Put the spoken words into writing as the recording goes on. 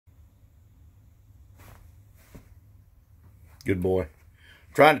Good boy.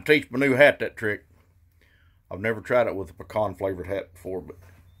 Trying to teach my new hat that trick. I've never tried it with a pecan flavored hat before, but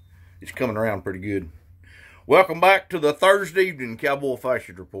it's coming around pretty good. Welcome back to the Thursday evening Cowboy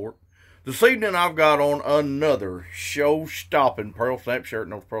Fashion Report. This evening I've got on another show-stopping pearl snap shirt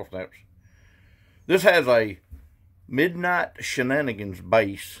and those pearl snaps. This has a Midnight Shenanigans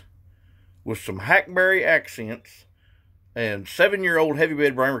base with some hackberry accents and 7-year-old heavy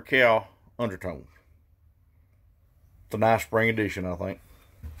bed Brahma cow undertones. It's a nice spring edition, I think.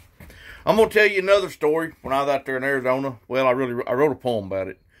 I'm going to tell you another story. When I was out there in Arizona, well, I wrote a poem about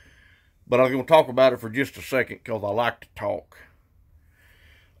it. But I was going to talk about it for just a second because I like to talk.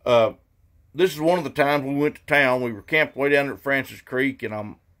 This is one of the times we went to town. We were camped way down at Francis Creek,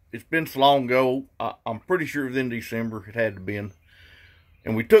 and it's been so long ago. I'm pretty sure it was in December. It had to be. And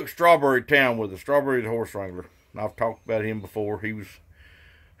we took Strawberry Town with us. Strawberry the horse wrangler. And I've talked about him before. He was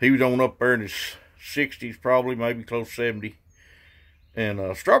on up there in his 60s, probably, maybe close to 70.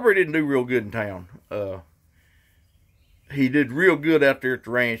 And Strawberry didn't do real good in town. He did real good out there at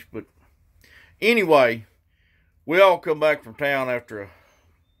the ranch. But anyway, we all come back from town after a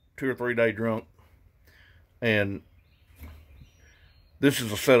 2 or 3 day drunk. And this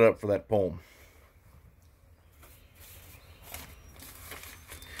is a setup for that poem.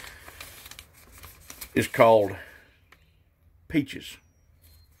 It's called Peaches.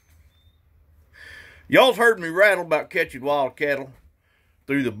 Y'all's heard me rattle about catching wild cattle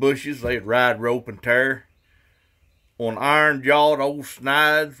through the bushes. They'd ride, rope, and tear on iron-jawed old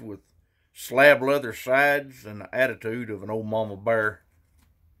snides with slab leather sides and the attitude of an old mama bear.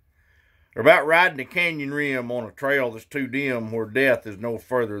 Or about riding a canyon rim on a trail that's too dim where death is no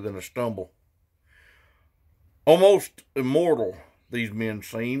further than a stumble. Almost immortal, these men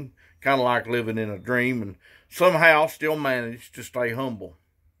seem, kind of like living in a dream, and somehow still manage to stay humble.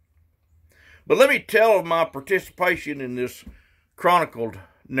 But let me tell of my participation in this chronicled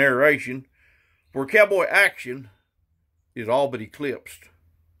narration, where cowboy action is all but eclipsed.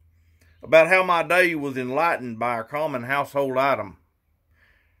 About how my day was enlightened by a common household item,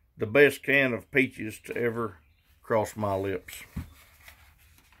 the best can of peaches to ever cross my lips.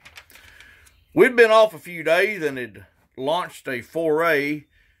 We'd been off a few days and had launched a foray.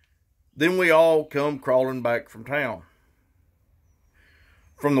 Then we all come crawling back from town.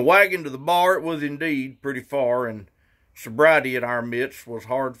 From the wagon to the bar it was indeed pretty far, and sobriety in our midst was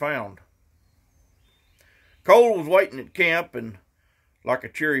hard found. Cole was waiting at camp, and like a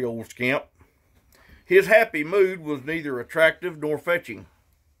cheery old scamp, his happy mood was neither attractive nor fetching.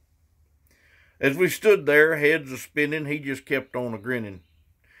 As we stood there, heads a-spinning, he just kept on a-grinning,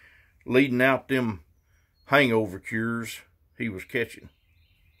 leading out them hangover cures he was catching.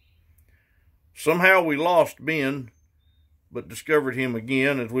 Somehow we lost Ben, but discovered him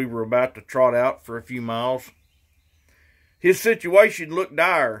again as we were about to trot out for a few miles. His situation looked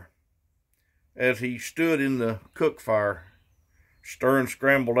dire as he stood in the cook fire, stirring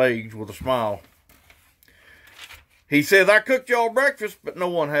scrambled eggs with a smile. He says, "I cooked y'all breakfast," but no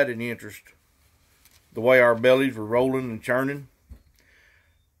one had any interest. The way our bellies were rolling and churning.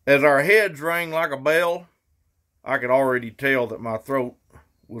 As our heads rang like a bell, I could already tell that my throat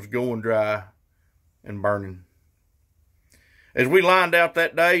was going dry and burning. As we lined out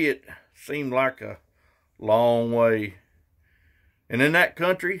that day, it seemed like a long way. And in that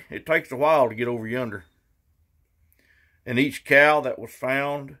country, it takes a while to get over yonder. And each cow that was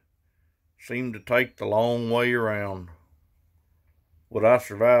found seemed to take the long way around. Would I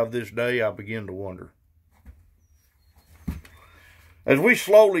survive this day, I begin to wonder. As we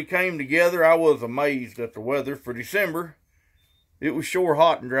slowly came together, I was amazed at the weather. For December, it was sure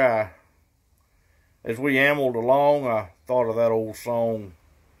hot and dry. As we ambled along, I thought of that old song,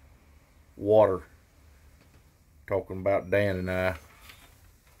 Water, talking about Dan and I.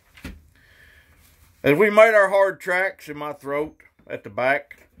 As we made our hard tracks, in my throat, at the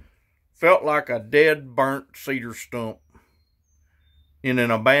back, felt like a dead, burnt cedar stump in an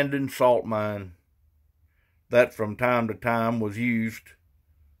abandoned salt mine that from time to time was used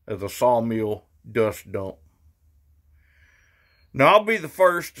as a sawmill dust dump. Now, I'll be the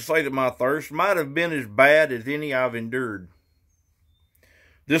first to say that my thirst might have been as bad as any I've endured.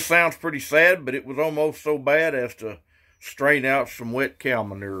 This sounds pretty sad, but it was almost so bad as to strain out some wet cow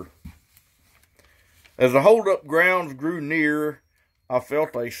manure. As the hold-up grounds grew near, I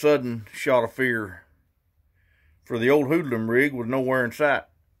felt a sudden shot of fear, for the old hoodlum rig was nowhere in sight.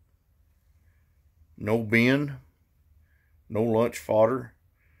 No bin, no lunch fodder,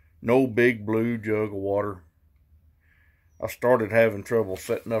 no big blue jug of water. I started having trouble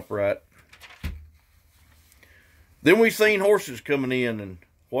sitting upright. Then we seen horses coming in and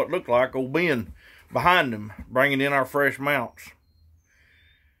what looked like old Ben behind him, bringing in our fresh mounts.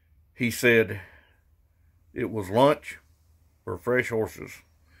 He said it was lunch for fresh horses.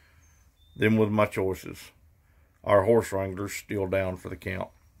 Them was my choices. Our horse wranglers still down for the count.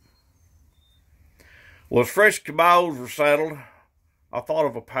 Well, as fresh caballos were saddled, I thought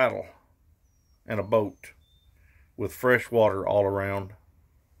of a paddle and a boat with fresh water all around.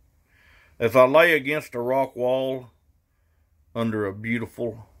 As I lay against a rock wall under a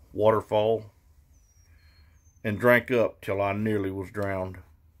beautiful waterfall and drank up till I nearly was drowned.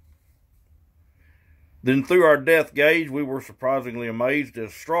 Then through our death gauge, we were surprisingly amazed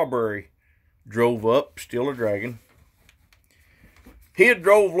as Strawberry drove up, still a dragon. He had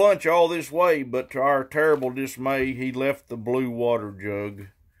drove lunch all this way, but to our terrible dismay, he left the blue water jug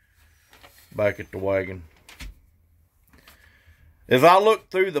back at the wagon. As I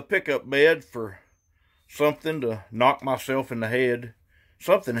looked through the pickup bed for something to knock myself in the head,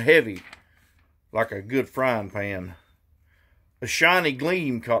 something heavy, like a good frying pan, a shiny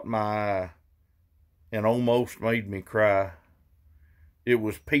gleam caught my eye and almost made me cry. It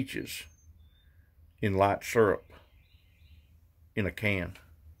was peaches in light syrup in a can.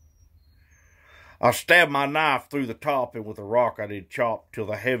 I stabbed my knife through the top, and with a rock I did chop till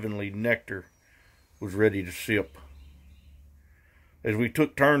the heavenly nectar was ready to sip. As we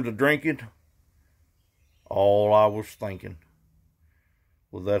took turns of drinking, all I was thinking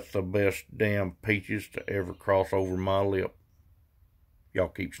was that's the best damn peaches to ever cross over my lip. Y'all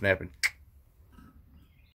keep snapping.